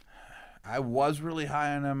 I was really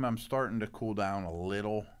high on him. I'm starting to cool down a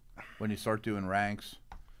little when you start doing ranks.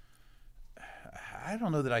 I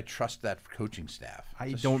don't know that I trust that coaching staff. I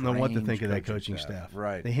It's a don't know what to strange think of that coaching staff.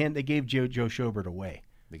 Right. They gave Joe Schobert away.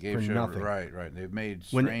 They gave for Schobert, nothing. right. They've made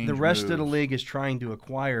When strange the rest of the moves. league is trying to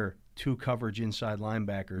acquire 2 coverage inside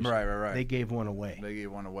linebackers, Right. they gave one away. They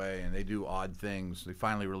gave one away, and they do odd things. They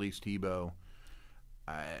finally released Tebow.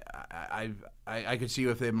 I could see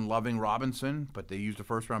if they've been loving Robinson, but they used a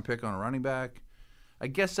first-round pick on a running back. I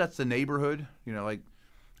guess that's the neighborhood. You know, like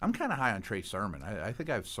I'm kind of high on Trey Sermon. I think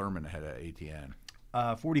I have Sermon ahead of ATN.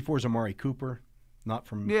 44 is Amari Cooper, not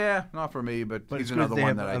from. Yeah, not for me, but but he's it's good another they one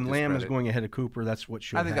have, that I and Lamb is discredit. going ahead of Cooper. That's what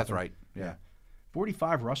should. I think that's happen. right. Yeah.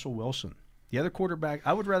 45 Russell Wilson, the other quarterback.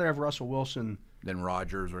 I would rather have Russell Wilson. Then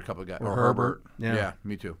Rodgers or a couple of guys Or or Herbert. Herbert. Yeah.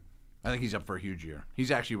 Me too. I think he's up for a huge year. He's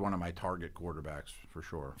actually one of my target quarterbacks for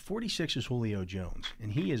sure. 46 is Julio Jones,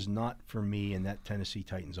 and he is not for me in that Tennessee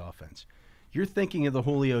Titans offense. You're thinking of the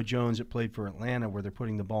Julio Jones that played for Atlanta where they're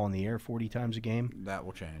putting the ball in the air 40 times a game. That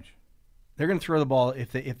will change. They're going to throw the ball,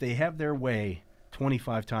 if they have their way,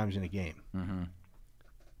 25 times in a game. Mm-hmm.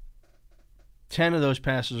 10 of those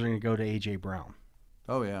passes are going to go to A.J. Brown.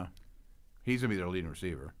 Oh, yeah. He's going to be their leading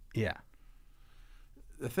receiver. Yeah.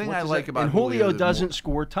 The thing I like about and Julio doesn't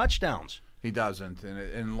score touchdowns. He doesn't,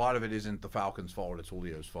 and a lot of it isn't the Falcons' fault. It's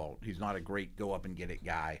Julio's fault. He's not a great go-up-and-get-it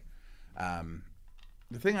guy.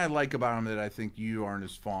 The thing I like about him that I think you aren't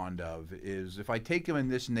as fond of is if I take him in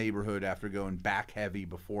this neighborhood after going back heavy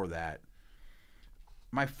before that,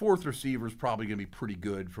 my fourth receiver is probably going to be pretty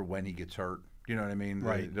good for when he gets hurt. You know what I mean?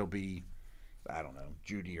 Right. There'll be, I don't know,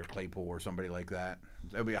 Judy or Claypool or somebody like that.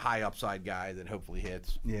 There'll be a high upside guy that hopefully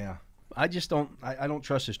hits. Yeah. I just don't I don't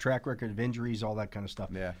trust his track record of injuries, all that kind of stuff.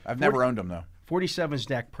 Yeah. I've never owned him, though. 47 is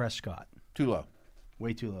Dak Prescott. Too low.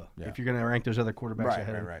 Way too low. Yeah. If you're going to rank those other quarterbacks ahead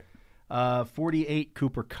of him. Right. 48,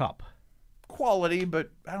 Cooper Kupp. Quality, but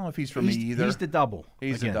I don't know if he's for me either. He's the double.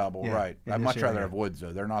 He's again. the double, Yeah, right. in I'd this much rather area. have Woods,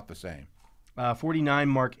 though. They're not the same. 49,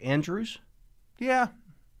 Mark Andrews. Yeah.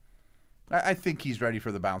 I think he's ready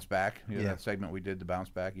for the bounce back. Yeah. That segment we did, the bounce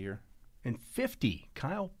back year. And 50,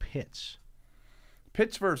 Kyle Pitts.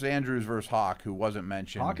 Pitts versus Andrews versus Hawk, who wasn't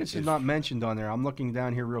mentioned. Hawkinson's not mentioned on there. I'm looking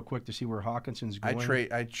down here real quick to see where Hawkinson's going.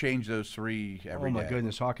 I change those three every day. Oh, my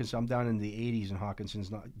goodness. Hawkinson. I'm down in the 80s, and Hawkinson's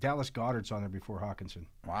not. Dallas Goedert's on there before Hawkinson.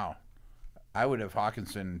 Wow. I would have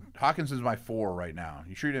Hawkinson. Hawkinson's my 4 right now.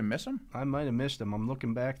 You sure you didn't miss him? I might have missed him. I'm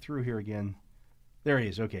looking back through here again. There he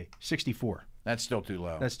is. Okay, 64. That's still too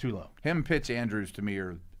low. That's too low. Him, Pitts, Andrews, to me,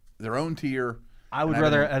 are their own tier. I would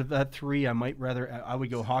rather, out of that 3, I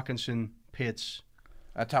would go Hawkinson, Pitts.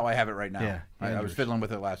 That's how I have it right now. Yeah, I was Andrews. fiddling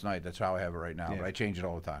with it last night. That's how I have it right now. Yeah. But I change it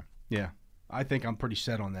all the time. Yeah. I think I'm pretty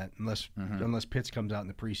set on that, unless Pitts comes out in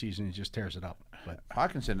the preseason and just tears it up. But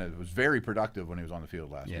Hawkinson was very productive when he was on the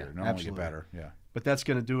field last year. Not only get better. Yeah. But that's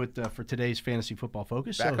going to do it for today's Fantasy Football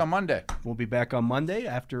Focus. Back on Monday. We'll be back on Monday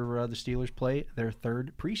after the Steelers play their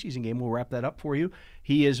third preseason game. We'll wrap that up for you.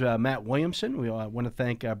 He is Matt Williamson. We want to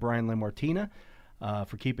thank Brian Lamartina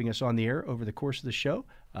for keeping us on the air over the course of the show.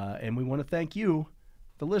 And we want to thank you,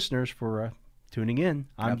 the listeners, for tuning in.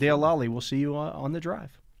 I'm Dale Lally. We'll see you on the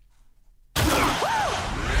drive.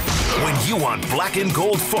 When you want black and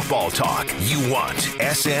gold football talk, you want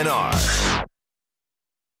SNR.